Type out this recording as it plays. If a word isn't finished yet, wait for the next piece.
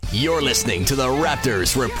You're listening to the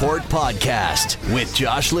Raptors Report Podcast with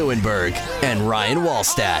Josh Lewenberg and Ryan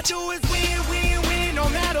Wallstatt.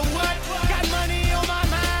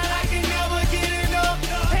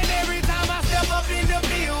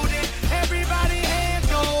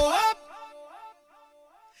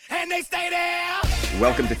 They stay there.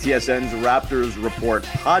 Welcome to TSN's Raptors Report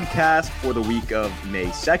podcast for the week of May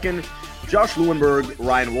 2nd. Josh Lewenberg,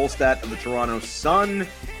 Ryan Wallstatt of the Toronto Sun.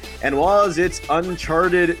 And was it's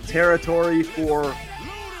uncharted territory for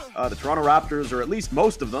the Toronto Raptors, or at least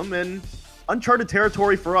most of them, and uncharted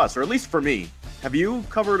territory for us, or at least for me. Have you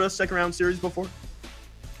covered a second-round series before?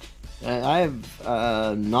 I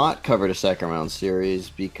have not covered a second-round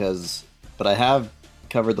series but I have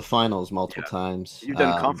covered the finals multiple times. You've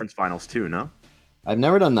done conference finals too, no? I've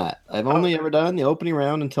never done that. I've only ever done the opening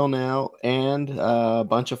round until now and a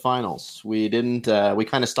bunch of finals. We didn't. We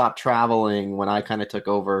kind of stopped traveling when I kind of took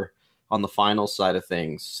over on the finals side of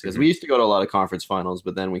things, because we used to go to a lot of conference finals,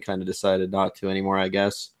 but then we kind of decided not to anymore, I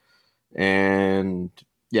guess. And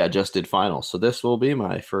yeah, just did finals. So this will be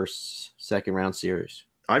my first second round series.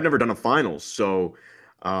 I've never done a finals, so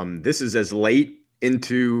this is as late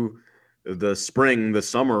into the spring, the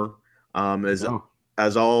summer,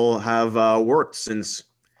 as all have worked since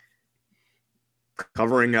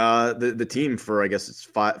covering the team for, I guess it's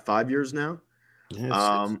five years now.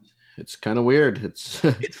 Yeah, it's kind of weird. It's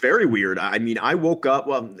very weird. I mean, I woke up.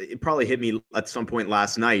 Well, it probably hit me at some point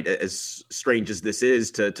last night, as strange as this is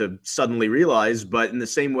to suddenly realize. But in the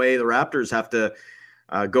same way, the Raptors have to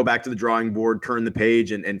go back to the drawing board, turn the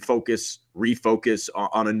page, and refocus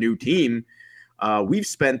on a new team. We've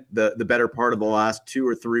spent the better part of the last 2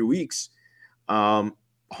 or 3 weeks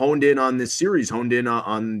honed in on this series, honed in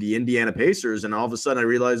on the Indiana Pacers, and all of a sudden I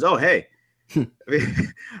realized, oh, hey,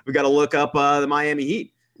 we got to look up the Miami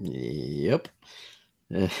Heat. Yep.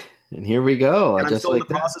 And here we go. And I'm still in the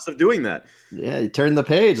process of doing that. Yeah, you turn the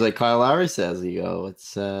page, like Kyle Lowry says. You go,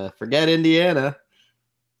 it's forget Indiana.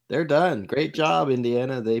 They're done. Great job,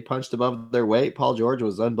 Indiana. They punched above their weight. Paul George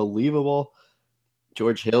was unbelievable.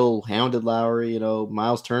 George Hill hounded Lowry.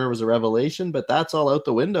 Miles Turner was a revelation, but that's all out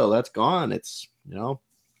the window. That's gone. It's,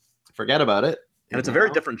 forget about it. And it's a very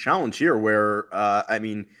different challenge here where,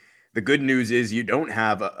 the good news is you don't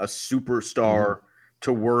have a superstar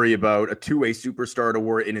to worry about, a two-way superstar to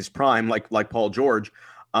worry in his prime, like Paul George.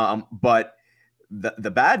 But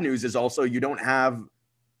the bad news is also you don't have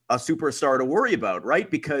a superstar to worry about, right?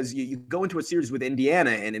 Because you go into a series with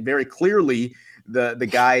Indiana, and it very clearly the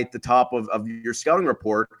guy at the top of your scouting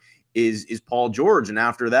report is Paul George, and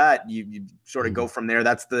after that you sort of go from there.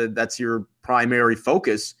 That's your primary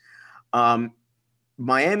focus.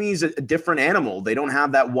 Miami's a different animal. They don't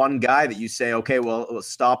have that one guy that you say, okay, well,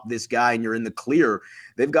 stop this guy and you're in the clear.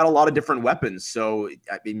 They've got a lot of different weapons. So,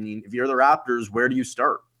 I mean, if you're the Raptors, where do you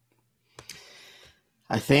start?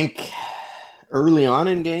 I think early on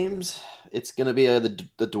in games, it's going to be the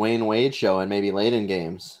Dwayne Wade show, and maybe late in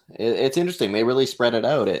games. It's interesting. They really spread it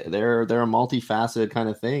out. They're a multifaceted kind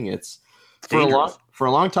of thing. It's for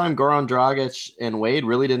a long time, Goran Dragic and Wade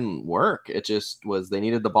really didn't work. It just was they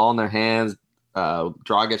needed the ball in their hands.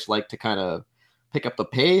 Dragic liked to kind of pick up the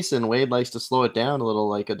pace, and Wade likes to slow it down a little,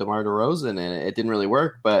 like a DeMar DeRozan, and it didn't really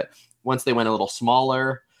work. But once they went a little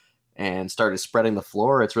smaller and started spreading the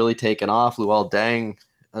floor, it's really taken off. Luol Deng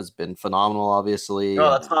has been phenomenal, obviously. No,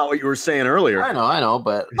 that's not what you were saying earlier. I know,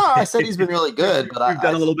 but no, I said he's been really good. But You've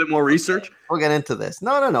done a little bit more research. We'll get into this.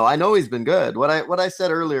 No. I know he's been good. What I said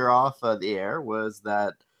earlier off the air was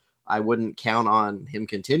that I wouldn't count on him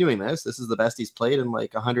continuing this. This is the best he's played in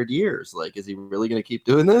like 100 years. Like, is he really going to keep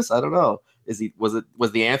doing this? I don't know. Was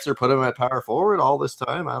the answer put him at power forward all this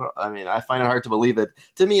time? I find it hard to believe it.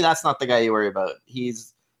 To me, that's not the guy you worry about.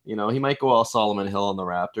 He's, he might go all Solomon Hill on the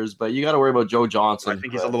Raptors, but you got to worry about Joe Johnson. I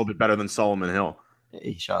think he's a little bit better than Solomon Hill.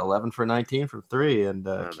 He shot 11 for 19 from 3 and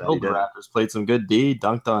killed the Raptors. Played some good D,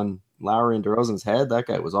 dunked on Lowry and DeRozan's head. That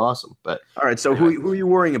guy was awesome. But all right, so who are you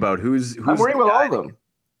worrying about? Who's I'm worrying about all of them.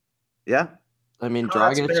 Yeah, I mean,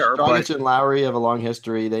 Dragic and Lowry have a long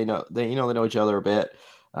history. They know each other a bit.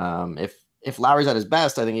 If Lowry's at his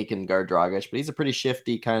best, I think he can guard Dragic, but he's a pretty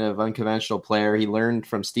shifty, kind of unconventional player. He learned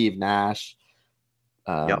from Steve Nash.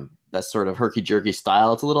 That sort of herky-jerky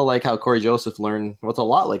style. It's a little like how Corey Joseph learned. Well, it's a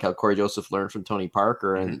lot like how Corey Joseph learned from Tony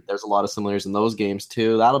Parker, and there's a lot of similarities in those games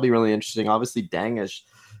too. That'll be really interesting. Obviously, Deng has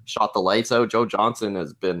shot the lights out. Joe Johnson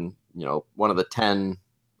has been, one of the 10.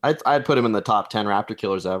 I'd put him in the top 10 Raptor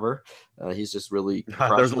killers ever. He's just really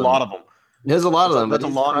there's a lot of them. There's a lot of them. That's a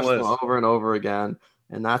long list over and over again,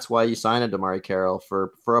 and that's why you sign a DeMar Carroll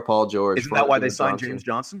for a Paul George. Isn't that why they signed James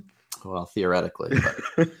Johnson? Well, theoretically,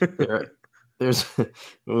 but there's we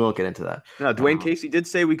won't get into that. No, Dwayne Casey did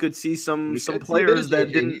say we could see some players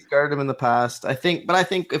that didn't. He's guarded him in the past, I think. But I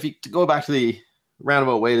think if you to go back to the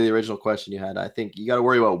roundabout way to the original question you had, I think you got to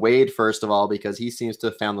worry about Wade first of all, because he seems to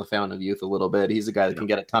have found the fountain of youth a little bit. He's a guy that can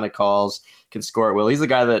get a ton of calls, can score at will. He's the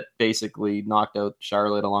guy that basically knocked out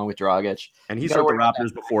Charlotte along with Dragic. And he's hurt the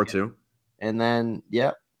Raptors before too. And then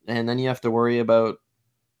you have to worry about,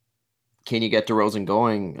 can you get DeRozan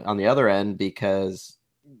going on the other end, because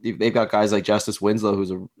they've got guys like Justice Winslow,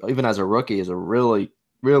 who's even as a rookie is a really,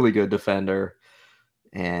 really good defender.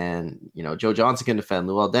 And, Joe Johnson can defend.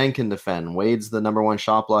 Luol Deng can defend. Wade's the number one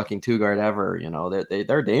shot blocking 2-guard ever.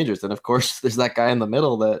 They're dangerous. And, of course, there's that guy in the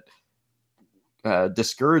middle that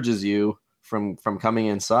discourages you from coming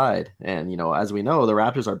inside. And, as we know, the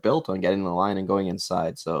Raptors are built on getting the line and going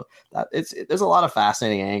inside. So there's a lot of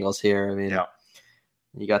fascinating angles here. I mean,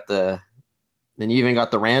 you got then you even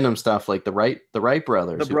got the random stuff like the Wright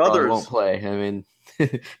brothers. The brothers won't play. I mean,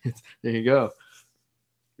 there you go.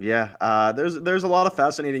 Yeah, there's a lot of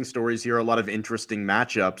fascinating stories here, a lot of interesting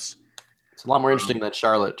matchups. It's a lot more interesting than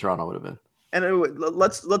Charlotte, Toronto would have been. And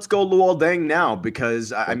let's go Luol Deng now,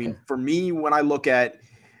 because I mean, for me, when I look at,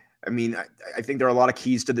 I think there are a lot of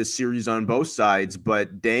keys to this series on both sides,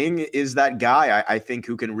 but Deng is that guy I think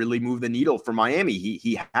who can really move the needle for Miami.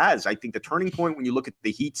 He has, I think, the turning point when you look at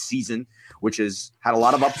the Heat season, which has had a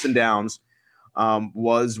lot of ups and downs,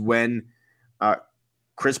 was when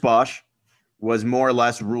Chris Bosh was more or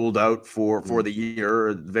less ruled out for the year, or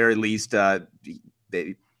at the very least,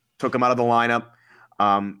 they took him out of the lineup,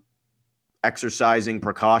 exercising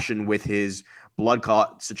precaution with his blood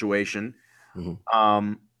clot situation.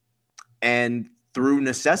 Mm-hmm. And through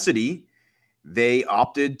necessity, they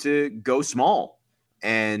opted to go small,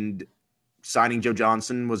 and signing Joe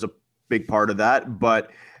Johnson was a big part of that.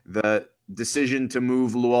 But the decision to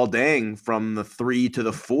move Luol Deng from the 3 to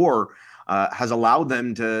the 4 has allowed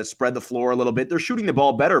them to spread the floor a little bit. They're shooting the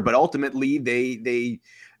ball better, but ultimately they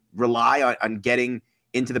rely on getting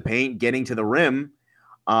into the paint, getting to the rim.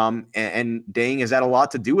 And Deng has had a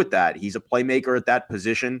lot to do with that. He's a playmaker at that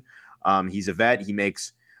position. He's a vet. He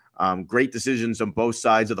makes great decisions on both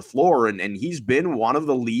sides of the floor. And he's been one of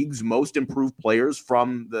the league's most improved players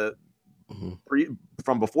from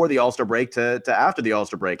from before the All-Star break to after the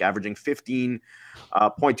All-Star break, averaging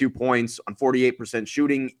 15.2 points on 48%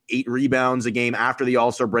 shooting, 8 rebounds a game after the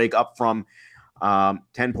All-Star break, up from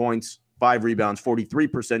 10 points, 5 rebounds,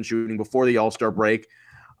 43% shooting before the All-Star break.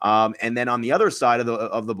 And then on the other side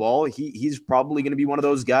of the ball, he's probably going to be one of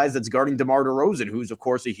those guys that's guarding DeMar DeRozan, who's, of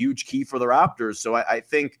course, a huge key for the Raptors. So I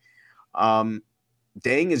think Deng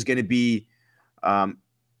is going to be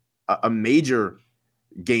a major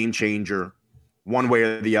game changer one way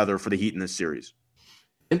or the other for the Heat in this series.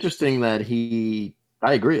 Interesting that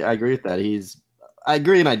I agree with that. I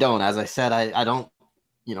agree and I don't. As I said, I don't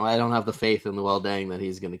have the faith in Luol Deng that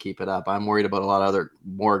he's going to keep it up. I'm worried about a lot of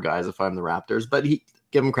more guys if I'm the Raptors, but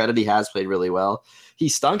give him credit, he has played really well. He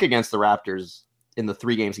stunk against the Raptors in the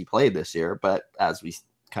 3 games he played this year, but as we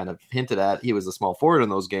kind of hinted at, he was a small forward in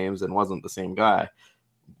those games and wasn't the same guy.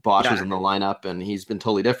 Bosh was in the lineup, and he's been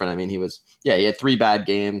totally different. I mean, he had 3 bad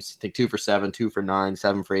games, I think 2 for 7, 2 for 9,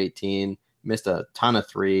 7 for 18, missed a ton of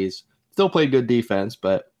threes, still played good defense,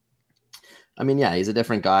 but I mean, yeah, he's a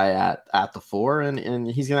different guy at the 4, and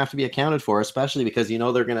he's going to have to be accounted for, especially because, they're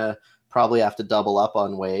going to probably have to double up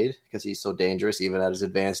on Wade because he's so dangerous, even at his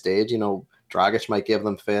advanced age. Dragic might give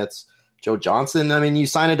them fits. Joe Johnson, I mean, you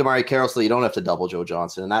signed a DeMar Carroll so you don't have to double Joe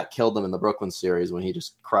Johnson, and that killed them in the Brooklyn series when he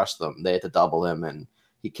just crushed them. They had to double him, and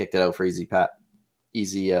he kicked it out for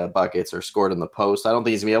easy buckets or scored in the post. I don't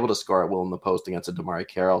think he's going to be able to score at will in the post against a DeMar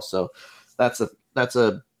Carroll, so that's a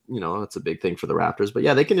big thing for the Raptors. But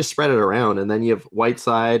yeah, they can just spread it around, and then you have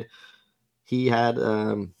Whiteside. He had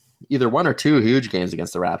either 1 or 2 huge games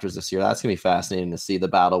against the Raptors this year. That's going to be fascinating to see the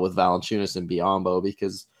battle with Valanciunas and Biyombo,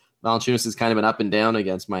 because Valanciunas has kind of been up and down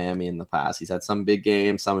against Miami in the past. He's had some big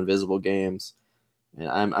games, some invisible games, and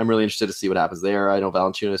I'm really interested to see what happens there. I know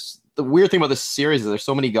Valanciunas. The weird thing about this series is there's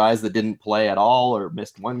so many guys that didn't play at all or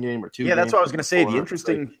missed 1 game or 2 games. Yeah, that's what I was going to say.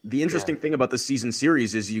 The interesting thing about the season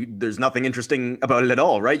series is there's nothing interesting about it at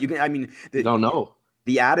all, right? You don't know.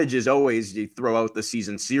 The adage is always you throw out the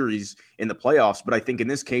season series in the playoffs, but I think in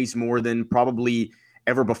this case, more than probably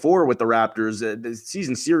ever before with the Raptors, the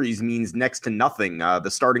season series means next to nothing.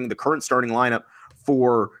 The current starting lineup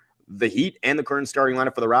for the Heat and the current starting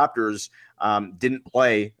lineup for the Raptors didn't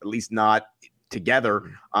play, at least not together,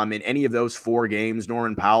 in any of those 4 games.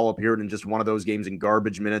 Norman Powell appeared in just one of those games in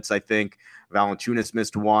garbage minutes, I think. Valanciunas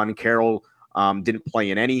missed 1. Carroll didn't play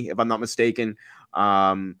in any, if I'm not mistaken.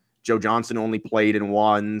 Joe Johnson only played in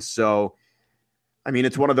 1. So I mean,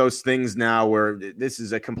 it's one of those things now where this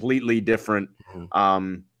is a completely different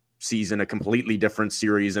season, a completely different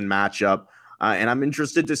series and matchup. And I'm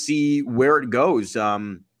interested to see where it goes.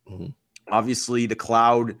 Obviously, the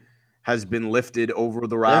cloud has been lifted over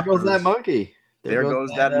the Raptors. There goes that monkey. There goes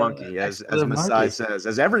that monkey, as Masai says,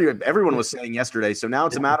 as everyone was saying yesterday. So now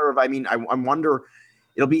it's a matter of, I wonder,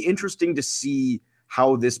 it'll be interesting to see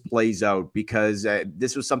how this plays out, because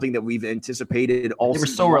this was something that we've anticipated all season.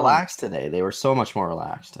 They were so relaxed today. They were so much more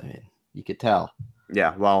relaxed. I mean, you could tell.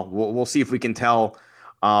 Yeah, well, we'll see if we can tell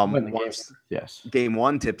once game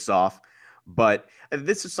one tips off. But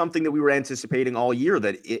this is something that we were anticipating all year,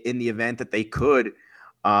 that in the event that they could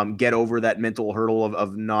get over that mental hurdle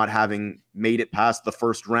of not having made it past the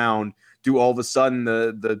first round, do all of a sudden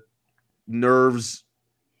the nerves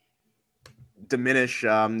diminish?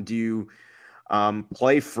 Do you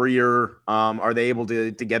play freer? Are they able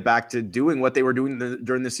to get back to doing what they were doing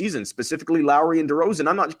during the season, specifically Lowry and DeRozan?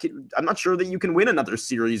 I'm not sure that you can win another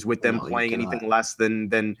series with them playing anything less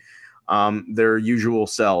than their usual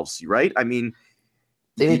selves, right? I mean,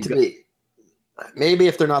 they need to be, maybe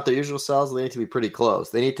if they're not their usual selves, they need to be pretty close.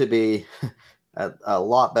 They need to be a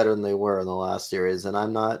lot better than they were in the last series, and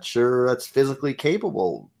I'm not sure that's physically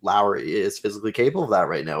capable. Lowry is physically capable of that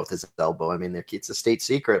right now with his elbow. I mean, it's a state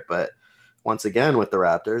secret, but once again with the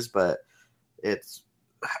Raptors, but it's,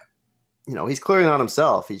 he's clearly not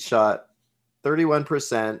himself. He shot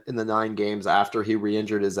 31% in the 9 games after he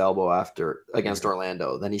re-injured his elbow against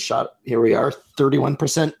Orlando. Then he shot, here we are,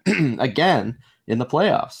 31% again in the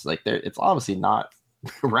playoffs. Like, it's obviously not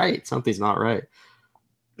right. Something's not right.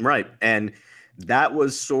 Right. And that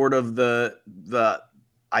was sort of the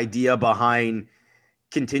idea behind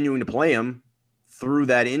continuing to play him through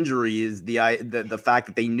that injury, is the fact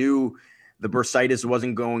that they knew the bursitis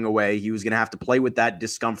wasn't going away. He was going to have to play with that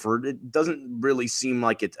discomfort. It doesn't really seem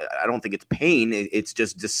like it's, I don't think it's pain. It's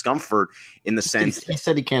just discomfort in the sense. He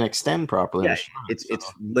said he can't extend properly. Yeah,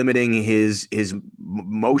 it's limiting his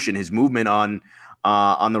motion, his movement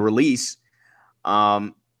on the release.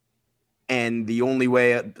 And the only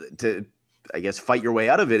way to, I guess, fight your way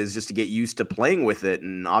out of it is just to get used to playing with it.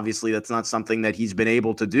 And obviously that's not something that he's been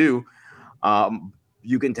able to do.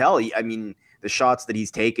 You can tell, the shots that he's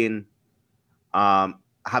taken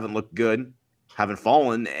haven't looked good, haven't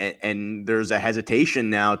fallen, and there's a hesitation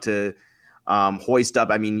now to hoist up.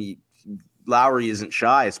 I mean, Lowry isn't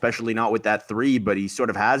shy, especially not with that 3, but he sort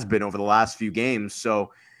of has been over the last few games.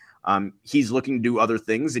 So he's looking to do other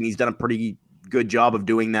things, and he's done a pretty good job of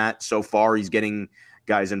doing that so far. He's getting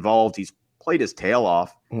guys involved. He's played his tail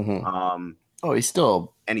off. And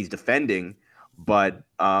he's defending. But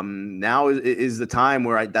now is the time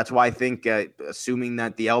where that's why I think, assuming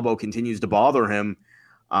that the elbow continues to bother him,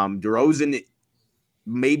 DeRozan,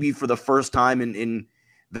 maybe for the first time in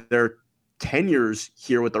their tenures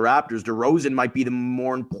here with the Raptors, DeRozan might be the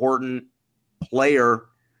more important player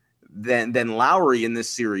than Lowry in this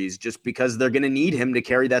series, just because they're going to need him to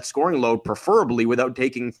carry that scoring load, preferably without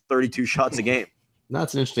taking 32 shots a game.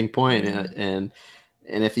 That's an interesting point.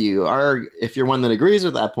 And if you're one that agrees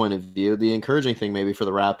with that point of view, the encouraging thing maybe for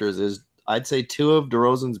the Raptors is, I'd say 2 of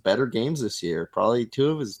DeRozan's better games this year, probably 2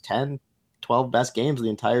 of his 10, 12 best games of the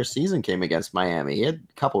entire season came against Miami. He had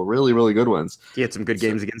a couple really, really good ones. He had some good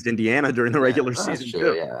games against Indiana during the regular season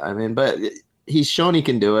too. Yeah, I mean, but he's shown he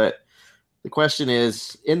can do it. The question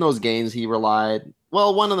is, in those games, he relied.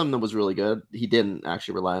 Well, one of them that was really good, he didn't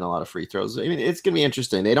actually rely on a lot of free throws. I mean, it's going to be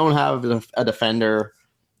interesting. They don't have a defender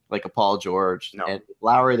like a Paul George. No. And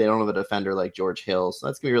Lowry, they don't have a defender like George Hill. So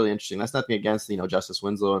that's going to be really interesting. That's nothing against, Justice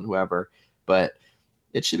Winslow and whoever, but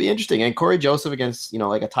it should be interesting. And Corey Joseph against,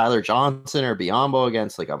 like a Tyler Johnson or Biyombo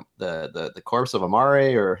against like the corpse of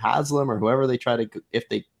Amare or Haslam or whoever they try to,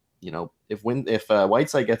 if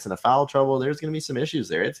Whiteside gets in a foul trouble, there's going to be some issues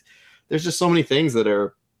there. There's just so many things that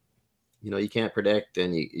are, you can't predict,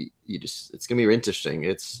 and you just, it's going to be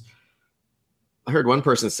interesting. I heard one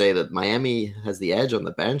person say that Miami has the edge on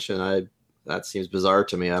the bench, and that seems bizarre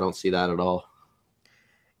to me. I don't see that at all.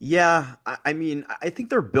 Yeah, I mean, I think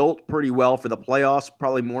they're built pretty well for the playoffs,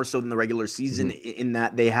 probably more so than the regular season, in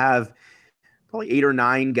that they have probably 8 or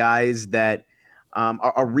 9 guys that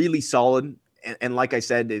are really solid. And like I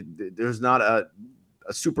said, there's not a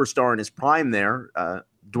superstar in his prime there.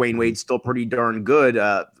 Dwayne Wade's still pretty darn good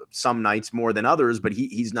some nights more than others, but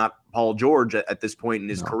he's not Paul George at this point in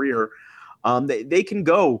his career. They can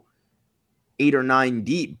go 8 or 9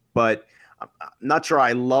 deep, but I'm not sure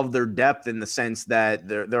I love their depth in the sense that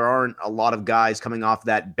there aren't a lot of guys coming off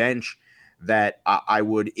that bench that I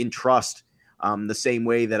would entrust the same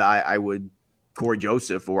way that I would Corey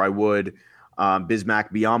Joseph, or I would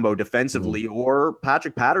Bismack Biyombo defensively, or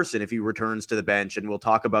Patrick Patterson if he returns to the bench. And we'll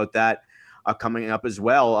talk about that coming up as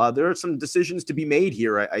well. There are some decisions to be made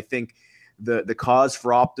here. I think the cause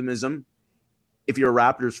for optimism, if you're a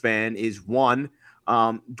Raptors fan, is one,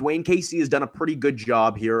 Dwayne Casey has done a pretty good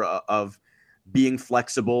job here of being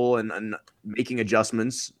flexible and making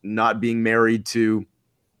adjustments, not being married to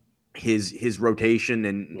his rotation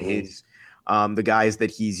and his the guys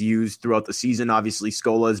that he's used throughout the season. Obviously,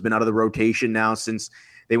 Scola has been out of the rotation now since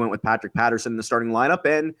they went with Patrick Patterson in the starting lineup,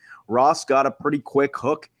 and Ross got a pretty quick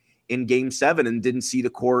hook in Game 7 and didn't see the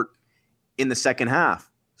court in the second half.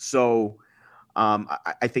 So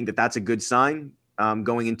I think that that's a good sign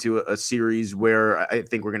going into a series where I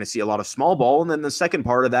think we're going to see a lot of small ball. And then the second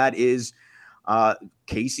part of that is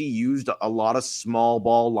Casey used a lot of small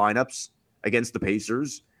ball lineups against the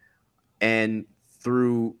Pacers, and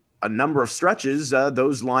through a number of stretches,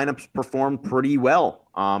 those lineups performed pretty well.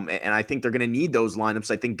 And I think they're going to need those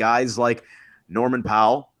lineups. I think guys like Norman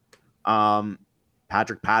Powell,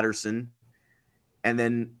 Patrick Patterson, and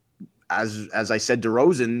then as I said,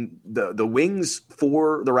 DeRozan, the wings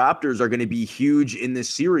for the Raptors are going to be huge in this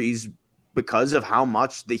series because of how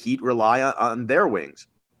much the Heat rely on their wings.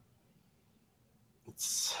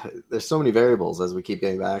 There's so many variables as we keep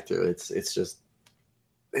getting back to. It's just,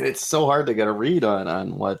 and it's so hard to get a read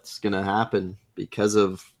on what's going to happen because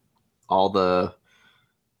of all the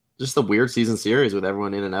weird season series with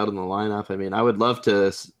everyone in and out in the lineup. I mean, I would love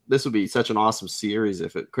to. This would be such an awesome series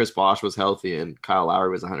if Chris Bosh was healthy and Kyle Lowry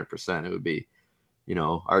was 100%. It would be,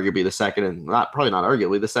 arguably the second and probably not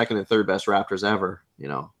arguably the second and third best Raptors ever.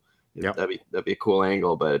 Yep. That'd be a cool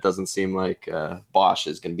angle, but it doesn't seem like Bosh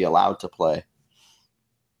is going to be allowed to play.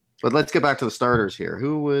 But let's get back to the starters here.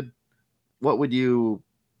 What would you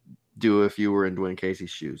do if you were in Dwayne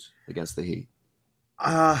Casey's shoes against the Heat?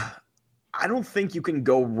 I don't think you can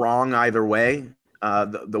go wrong either way.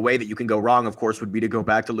 The way that you can go wrong, of course, would be to go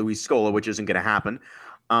back to Luis Scola, which isn't going to happen.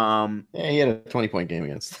 He had a 20-point game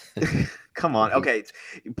against. Come on. Okay.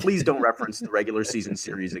 Please don't reference the regular season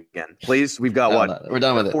series again. Please. We've got what? We're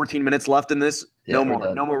done with it. 14 minutes left in this. Yeah,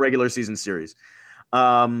 no more regular season series.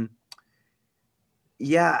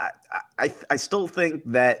 Yeah, I still think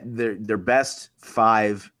that their best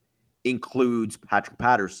five includes Patrick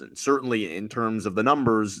Patterson. Certainly in terms of the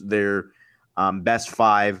numbers, their best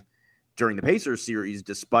five during the Pacers series,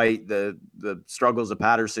 despite the struggles of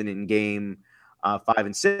Patterson in game 5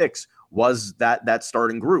 and 6, was that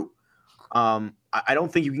starting group. I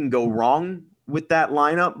don't think you can go wrong with that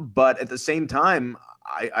lineup, but at the same time,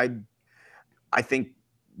 I think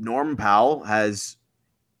Norman Powell has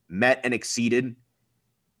met and exceeded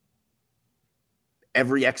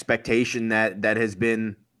every expectation that has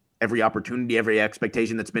been, every opportunity, every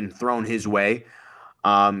expectation that's been thrown his way.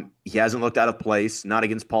 He hasn't looked out of place, not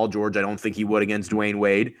against Paul George. I don't think he would against Dwayne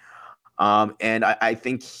Wade. And I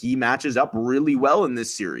think he matches up really well in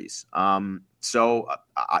this series. So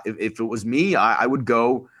if it was me, I would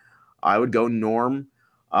go Norm,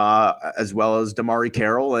 as well as Damari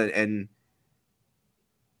Carroll and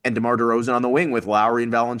DeMar DeRozan on the wing with Lowry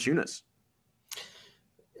and Valanciunas.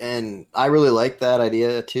 And I really like that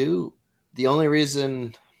idea too. The only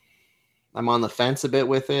reason I'm on the fence a bit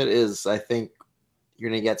with it is I think you're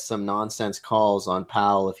going to get some nonsense calls on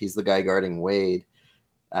Powell if he's the guy guarding Wade,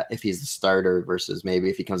 if he's the starter versus maybe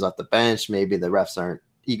if he comes off the bench, maybe the refs aren't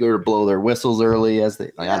eager to blow their whistles early as they.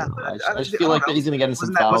 I just feel like he's going to get in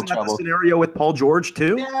some foul trouble. That the scenario with Paul George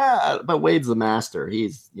too? Yeah, but Wade's the master.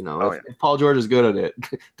 He's if Paul George is good at it,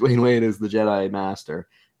 Dwayne Wade is the Jedi master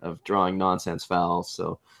of drawing nonsense fouls.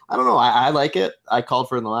 So I don't know. I like it. I called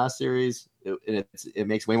for it in the last series. It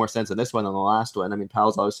makes way more sense in this one than the last one. I mean,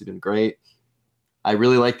 Powell's obviously been great. I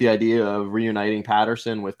really like the idea of reuniting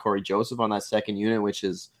Patterson with Corey Joseph on that second unit, which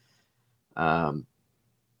is kind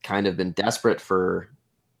of been desperate for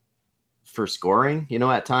scoring.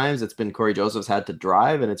 At times it's been Corey Joseph's had to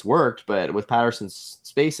drive and it's worked, but with Patterson's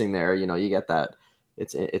spacing there, you get that.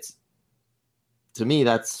 It's to me,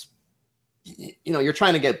 that's, you're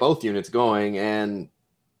trying to get both units going, and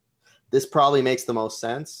this probably makes the most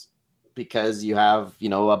sense because you have,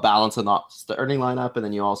 a balance in the starting lineup, and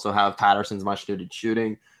then you also have Patterson's much needed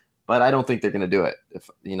shooting. But I don't think they're going to do it.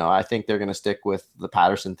 I think they're going to stick with the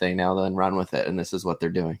Patterson thing now and run with it, and this is what they're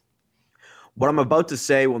doing. What I'm about to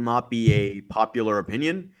say will not be a popular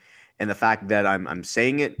opinion, and the fact that I'm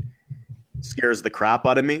saying it scares the crap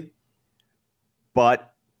out of me.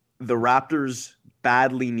 But the Raptors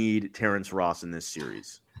badly need Terrence Ross in this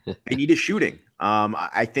series. They need his shooting.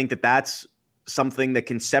 I think that's something that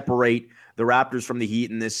can separate the Raptors from the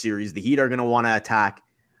Heat in this series. The Heat are going to want to attack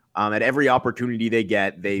at every opportunity they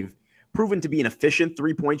get. They've proven to be an efficient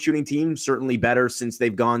three-point shooting team, certainly better since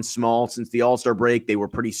they've gone small. Since the All-Star break, they were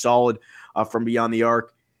pretty solid from beyond the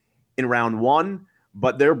arc in round one,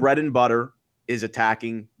 but their bread and butter is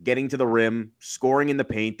attacking, getting to the rim, scoring in the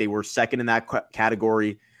paint. They were second in that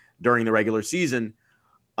category during the regular season.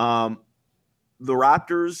 The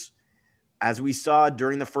Raptors, as we saw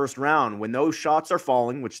during the first round, when those shots are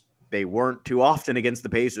falling, which they weren't too often against the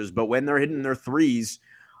Pacers, but when they're hitting their threes,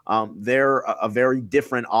 they're a very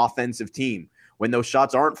different offensive team. When those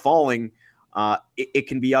shots aren't falling, it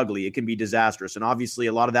can be ugly. It can be disastrous. And obviously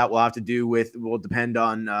a lot of that will depend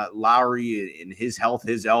on Lowry and his health,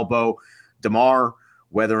 his elbow, DeMar,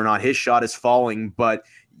 whether or not his shot is falling. But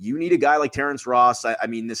you need a guy like Terrence Ross. I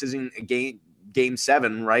mean, this isn't a game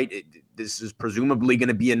 7, right? This is presumably going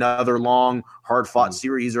to be another long, hard-fought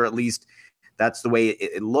series, or at least that's the way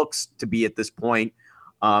it looks to be at this point.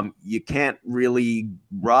 You can't really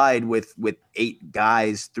ride with 8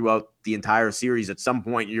 guys throughout the entire series. At some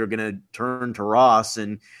point, you're going to turn to Ross,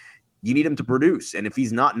 and you need him to produce. And if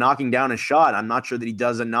he's not knocking down a shot, I'm not sure that he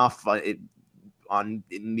does enough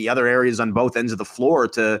in the other areas on both ends of the floor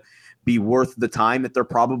to be worth the time that they're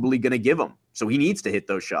probably going to give him. So he needs to hit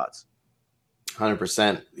those shots.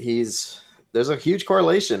 100%. There's a huge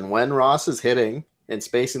correlation. When Ross is hitting and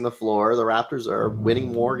spacing the floor, the Raptors are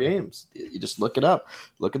winning more games. You just look it up.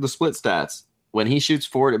 Look at the split stats. When he shoots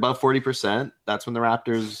above 40%, that's when the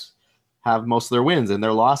Raptors have most of their wins. And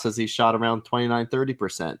their losses, he shot around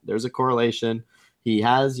 29-30%. There's a correlation. He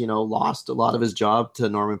has, lost a lot of his job to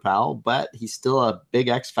Norman Powell, but he's still a big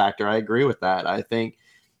X factor. I agree with that. I think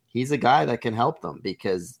he's a guy that can help them,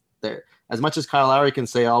 because as much as Kyle Lowry can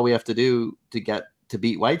say all we have to do to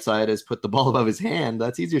beat Whiteside is put the ball above his hand,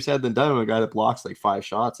 that's easier said than done with a guy that blocks like 5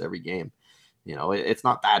 shots every game. It's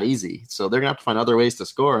not that easy. So they're going to have to find other ways to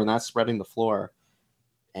score, and that's spreading the floor.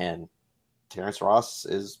 And Terrence Ross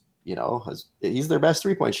is, he's their best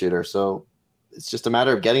three-point shooter. So it's just a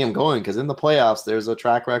matter of getting him going, because in the playoffs, there's a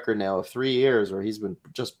track record now of 3 years where he's been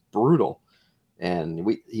just brutal. And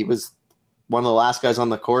he was one of the last guys on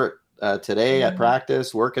the court today at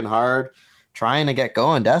practice, working hard, trying to get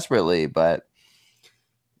going desperately, but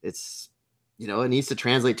it's, it needs to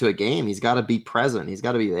translate to a game. He's got to be present. He's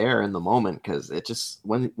got to be there in the moment, because it just,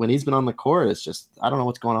 when he's been on the court, it's just, I don't know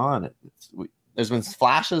what's going on. There's been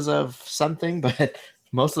flashes of something, but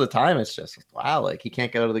most of the time it's just, wow, like he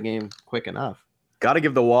can't get out of the game quick enough. Got to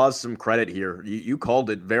give the Waz some credit here. You called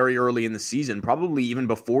it very early in the season, probably even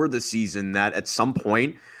before the season, that at some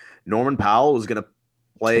point Norman Powell was going to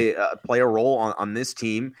play a role on this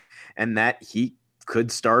team, and that he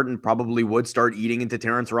could start and probably would start eating into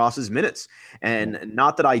Terrence Ross's minutes. And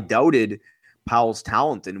not that I doubted Powell's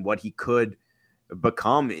talent and what he could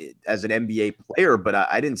become as an NBA player, but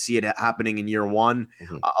I didn't see it happening in year one.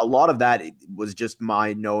 Mm-hmm. A lot of that was just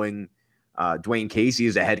my knowing Dwayne Casey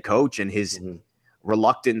as a head coach and his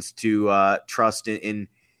reluctance to trust in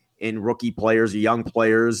rookie players or young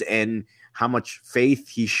players, and how much faith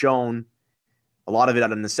he's shown. A lot of it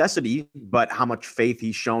out of necessity, but how much faith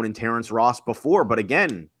he's shown in Terrence Ross before. But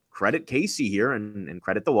again, credit Casey here and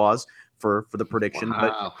credit the Waz for the prediction.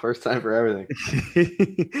 Wow, but first time for everything.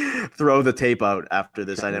 Throw the tape out after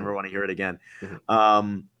this. I never want to hear it again.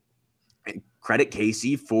 Credit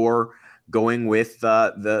Casey for going with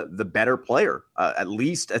the better player, at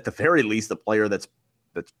the very least, the player that's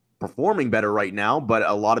performing better right now. But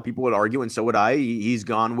a lot of people would argue, and so would I, he's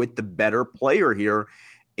gone with the better player here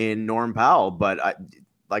in Norm Powell. But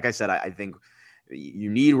like I said, I think you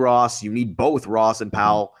need Ross. You need both Ross and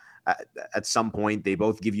Powell at some point. They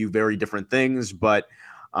both give you very different things, but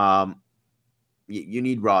you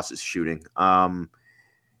need Ross's shooting.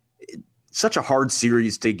 Such a hard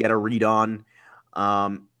series to get a read on.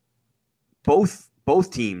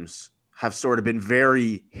 Both teams have sort of been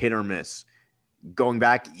very hit or miss, going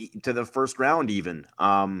back to the first round even.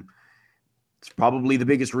 It's probably the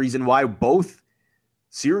biggest reason why both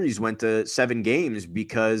series went to 7 games,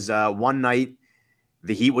 because one night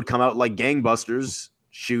the Heat would come out like gangbusters,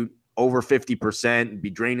 shoot over 50%, be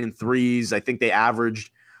draining threes. I think they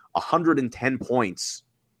averaged 110 points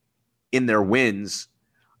in their wins.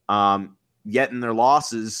 Yet in their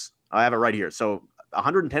losses, I have it right here. So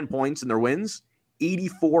 110 points in their wins,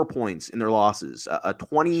 84 points in their losses, a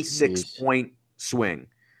 26-point swing.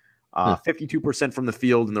 52% from the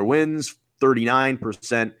field in their wins,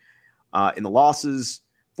 39% in the losses,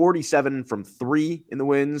 47 from 3 in the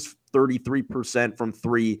wins, 33% from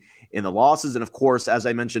 3 in the losses. And of course, as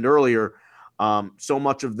I mentioned earlier, so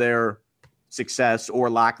much of their success or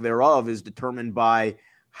lack thereof is determined by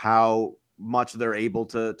how much they're able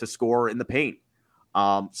to score in the paint.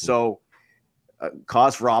 So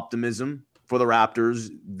cause for optimism for the Raptors.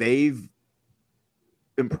 They've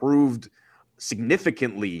improved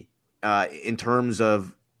significantly in terms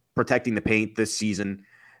of protecting the paint this season.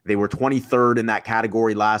 They were 23rd in that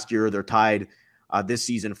category last year. They're tied this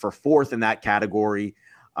season for 4th in that category.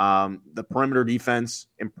 The perimeter defense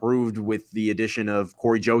improved with the addition of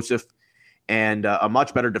Corey Joseph, and a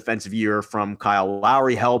much better defensive year from Kyle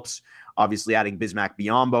Lowry helps. Obviously, adding Bismack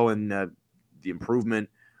Biyombo and the improvement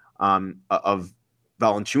of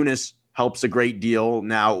Valanciunas helps a great deal.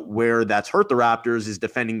 Now, where that's hurt the Raptors is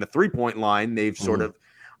defending the three-point line. They've sort of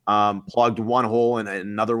plugged one hole, and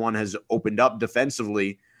another one has opened up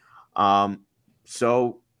defensively.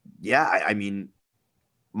 So, yeah, I mean,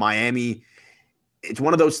 Miami, it's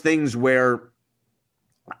one of those things where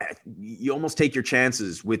you almost take your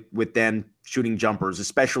chances with them shooting jumpers,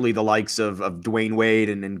 especially the likes of Dwayne Wade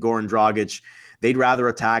and Goran Dragic. They'd rather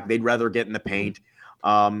attack. They'd rather get in the paint.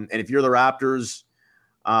 And if you're the Raptors,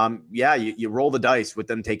 you roll the dice with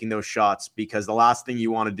them taking those shots, because the last thing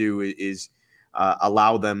you want to do is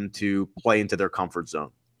allow them to play into their comfort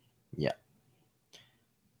zone. Yeah.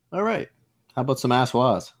 All right. How about some Ask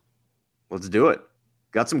Was? Let's do it.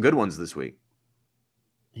 Got some good ones this week.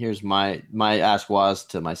 Here's my Ask Was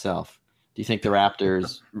to myself. Do you think the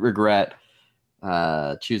Raptors regret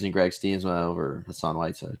choosing Greg Stiemsma over Hassan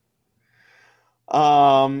Whiteside?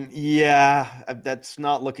 Yeah, that's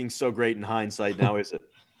not looking so great in hindsight now, is it?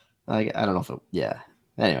 I don't know if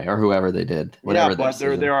anyway, or whoever they did. Yeah, but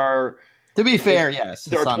there are, to be fair, yes.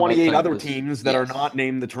 There are 28 other teams that are not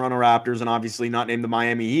named the Toronto Raptors and obviously not named the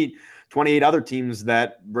Miami Heat. 28 other teams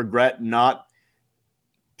that regret not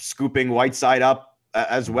scooping Whiteside up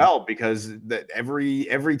as well, because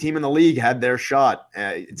every team in the league had their shot.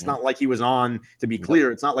 It's not like he was on, to be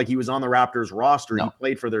clear, it's not like he was on the Raptors roster. No. He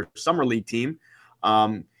played for their summer league team.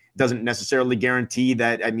 Doesn't necessarily guarantee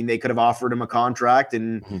that. I mean, they could have offered him a contract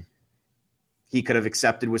and he could have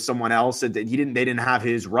accepted with someone else. They didn't have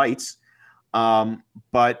his rights.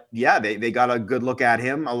 But yeah, they got a good look at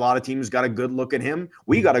him. A lot of teams got a good look at him.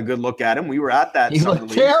 We got a good look at him. We were at that. He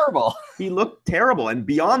looked terrible. He looked terrible. And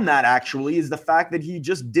beyond that, actually, is the fact that he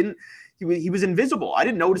just didn't. He was invisible. I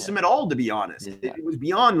didn't notice him at all, to be honest. Yeah. It was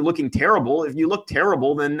beyond looking terrible. If you look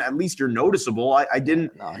terrible, then at least you're noticeable. I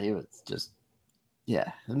didn't. No, he was just.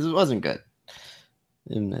 Yeah, it wasn't good.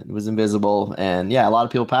 It was invisible, and yeah, a lot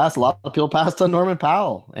of people passed. A lot of people passed on Norman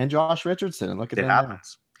Powell and Josh Richardson. And look at it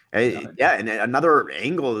happens. Yeah, and another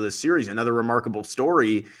angle of the series, another remarkable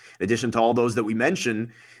story, in addition to all those that we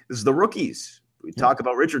mentioned, is the rookies. We talk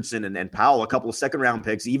about Richardson and Powell, a couple of second-round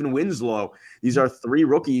picks, even Winslow. These are 3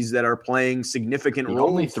 rookies that are playing significant roles.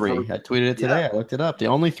 Only 3. I tweeted it today. I looked it up. The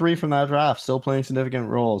only 3 from that draft still playing significant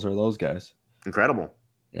roles are those guys. Incredible.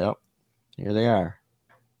 Yep. Here they are.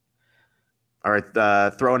 All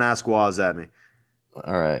right, throw an Ask Waz at me.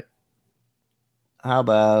 All right. How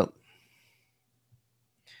about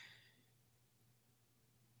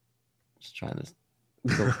just trying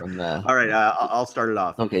to go from there? All right, I'll start it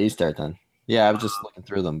off. Okay, you start then. Yeah, I was just looking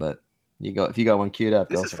through them, but you go if you got one queued up.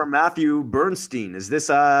 This is from Matthew Bernstein. Is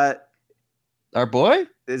this our boy?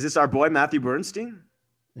 Is this our boy Matthew Bernstein?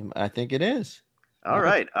 I think it is. All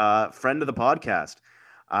right, friend of the podcast.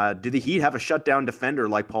 Do the Heat have a shutdown defender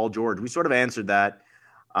like Paul George? We sort of answered that.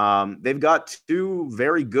 They've got 2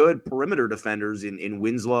 very good perimeter defenders in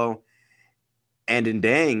Winslow and in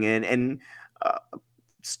Dang, and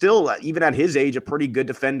still, even at his age, a pretty good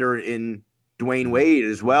defender in Dwayne Wade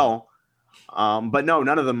as well. But no,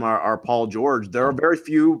 none of them are Paul George. There are very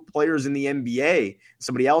few players in the NBA.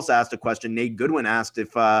 Somebody else asked a question. Nate Goodwin asked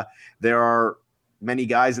if there are many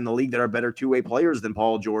guys in the league that are better two-way players than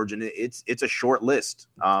Paul George, and it's a short list.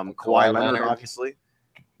 Kawhi Leonard, obviously.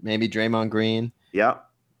 Maybe Draymond Green. Yeah.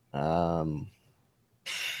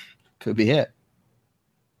 Could be it.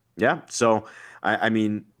 Yeah. So, I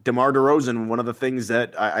mean, DeMar DeRozan, one of the things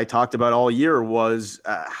that I talked about all year was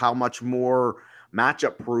how much more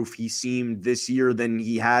matchup proof he seemed this year than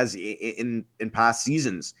he has in past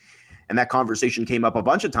seasons. And that conversation came up a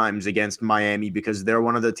bunch of times against Miami because they're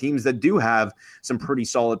one of the teams that do have some pretty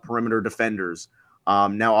solid perimeter defenders.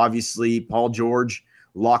 Now, obviously, Paul George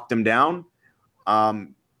locked him down.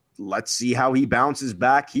 Let's see how he bounces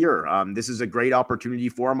back here. This is a great opportunity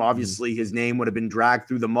for him. Obviously, his name would have been dragged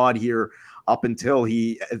through the mud here up until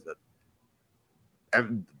he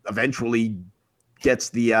eventually gets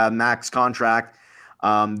the max contract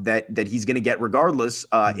that he's going to get regardless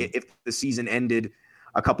if the season ended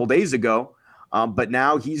a couple days ago. But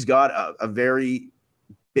now he's got a very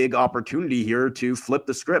big opportunity here to flip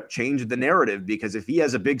the script, change the narrative, because if he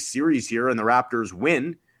has a big series here and the Raptors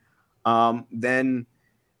win, then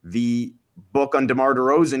the book on DeMar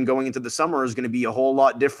DeRozan going into the summer is going to be a whole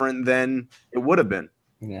lot different than it would have been.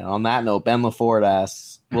 Yeah. On that note, Ben LaFord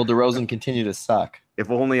asks, will DeRozan continue to suck? If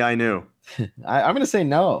only I knew. I'm going to say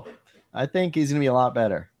no. I think he's going to be a lot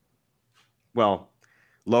better. Well,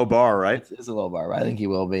 low bar, right? It's a low bar, but I think he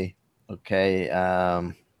will be. Okay.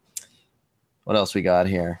 What else we got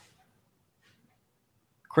here?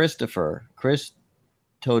 Christopher.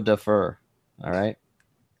 All right.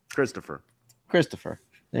 Christopher.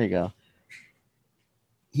 There you go.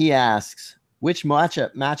 He asks, which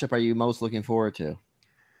matchup are you most looking forward to?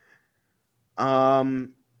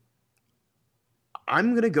 I'm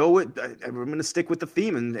going to stick with the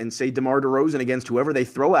theme and say DeMar DeRozan against whoever they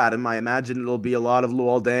throw at him. I imagine it'll be a lot of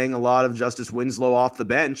Luol Deng, a lot of Justice Winslow off the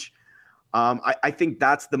bench. I think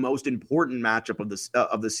that's the most important matchup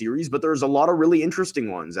of the series, but there's a lot of really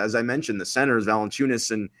interesting ones. As I mentioned, the centers,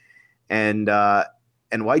 Valanciunas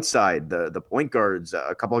and Whiteside, the point guards,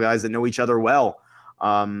 a couple of guys that know each other well,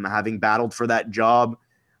 having battled for that job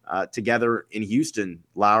together in Houston,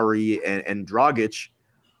 Lowry and Dragic.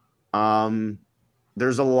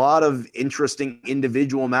 There's a lot of interesting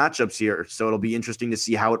individual matchups here, so it'll be interesting to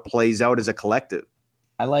see how it plays out as a collective.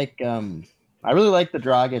 I really like the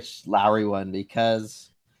Dragic Lowry one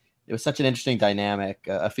because it was such an interesting dynamic.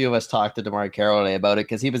 A few of us talked to DeMar Carroll today about it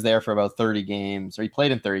because he was there for about 30 games, or he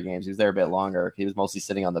played in 30 games. He was there a bit longer. He was mostly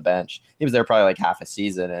sitting on the bench. He was there probably like half a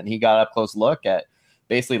season, and he got up close look at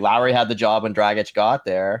basically Lowry had the job when Dragic got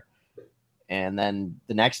there, and then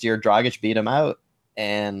the next year Dragic beat him out.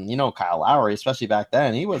 And, Kyle Lowry, especially back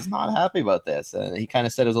then, he was not happy about this. And he kind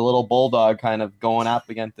of said it was a little bulldog kind of going up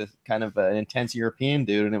against this kind of an intense European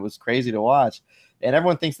dude. And it was crazy to watch. And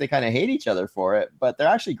everyone thinks they kind of hate each other for it, but they're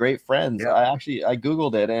actually great friends. Yeah. I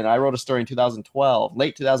Googled it and I wrote a story in 2012,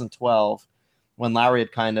 late 2012, when Lowry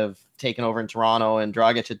had kind of taken over in Toronto and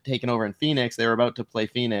Dragic had taken over in Phoenix. They were about to play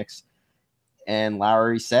Phoenix. And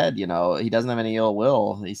Lowry said, he doesn't have any ill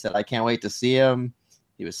will. He said, I can't wait to see him.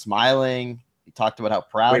 He was smiling. He talked about how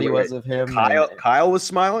proud he was of him. Kyle was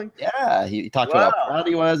smiling? Yeah, he talked about how proud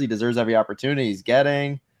he was. He deserves every opportunity he's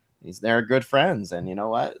getting. They're good friends. And you know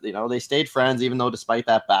what? They stayed friends even though despite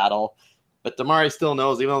that battle. But DeMar still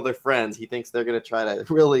knows, even though they're friends, he thinks they're going to try to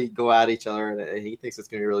really go at each other. And he thinks it's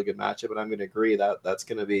going to be a really good matchup. And I'm going to agree that's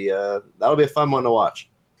going to be that'll be a fun one to watch.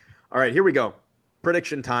 All right, here we go.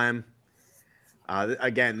 Prediction time.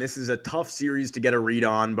 Again, this is a tough series to get a read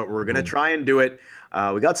on, but we're going to try and do it.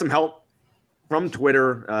 We got some help from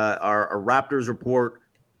Twitter, our Raptors report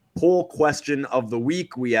poll question of the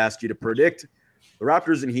week. We asked you to predict the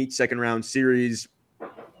Raptors and Heat second round series,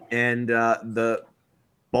 and the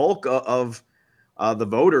bulk of the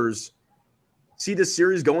voters see this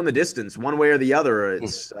series going the distance one way or the other.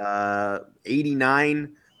 It's 89%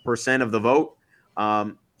 of the vote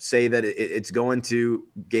say that it's going to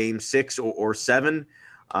game 6 or 7.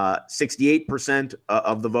 68%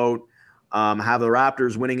 of the vote have the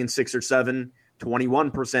Raptors winning in 6 or 7.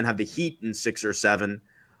 21% have the Heat in 6 or 7.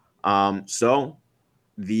 So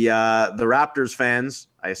the Raptors fans,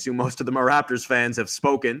 I assume most of them are Raptors fans, have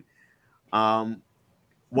spoken.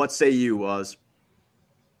 What say you, Oz?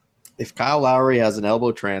 If Kyle Lowry has an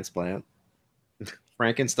elbow transplant,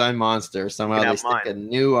 Frankenstein monster, somehow they stick a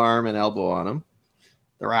new arm and elbow on him,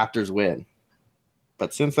 the Raptors win.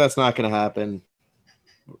 But since that's not going to happen,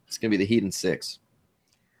 it's going to be the Heat in 6.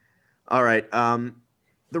 All right.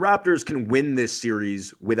 The Raptors can win this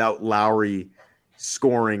series without Lowry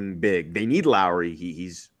scoring big. They need Lowry.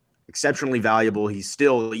 He's exceptionally valuable. He's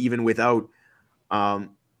still, even without the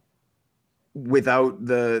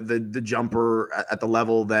jumper at the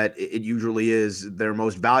level that it usually is, their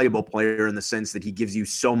most valuable player in the sense that he gives you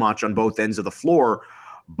so much on both ends of the floor.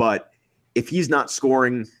 But if he's not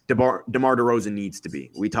scoring, DeMar DeRozan needs to be.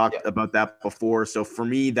 We talked about that before. So for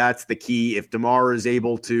me, that's the key. If DeMar is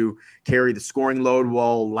able to carry the scoring load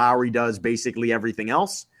while Lowry does basically everything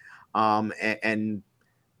else, and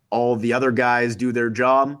all the other guys do their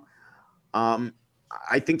job, I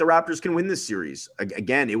think the Raptors can win this series.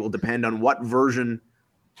 Again, it will depend on what version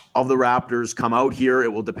of the Raptors come out here.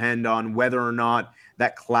 It will depend on whether or not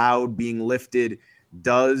that cloud being lifted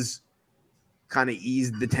does kind of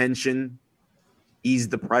ease the tension, ease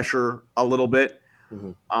the pressure a little bit.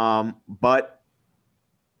 But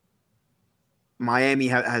Miami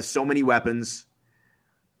has so many weapons.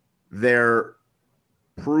 They're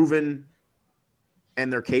proven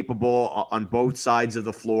and they're capable on both sides of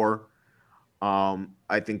the floor.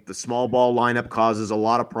 I think the small ball lineup causes a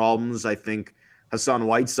lot of problems. I think Hassan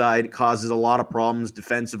Whiteside causes a lot of problems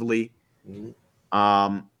defensively.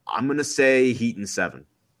 I'm going to say Heat in 7.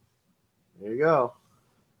 There you go.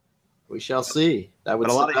 We shall see. That would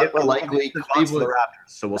But a lot set of up a likely the Cleveland. Raptors,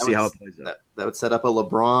 so we'll see how it plays out. That would set up a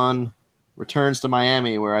LeBron returns to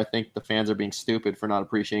Miami, where I think the fans are being stupid for not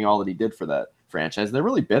appreciating all that he did for that franchise. They're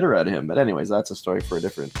really bitter at him. But anyways, that's a story for a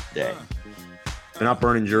different day. They're not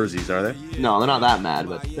burning jerseys, are they? No, they're not that mad,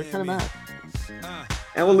 but they're kind of mad.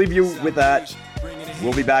 And we'll leave you with that.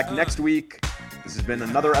 We'll be back next week. This has been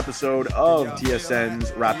another episode of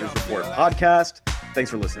TSN's Raptors Report podcast.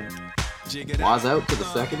 Thanks for listening. Waz out to the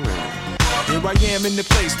second round. Here I am in the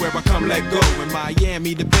place where I come let go. In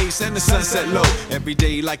Miami, the base and the sunset low. Every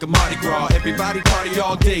day like a Mardi Gras. Everybody party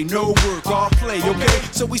all day. No work, all play, okay?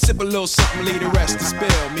 So we sip a little something, leave the rest to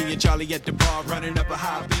spill. Me and Charlie at the bar running up a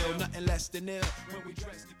high bill. Nothing less than ill when we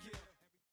dress together.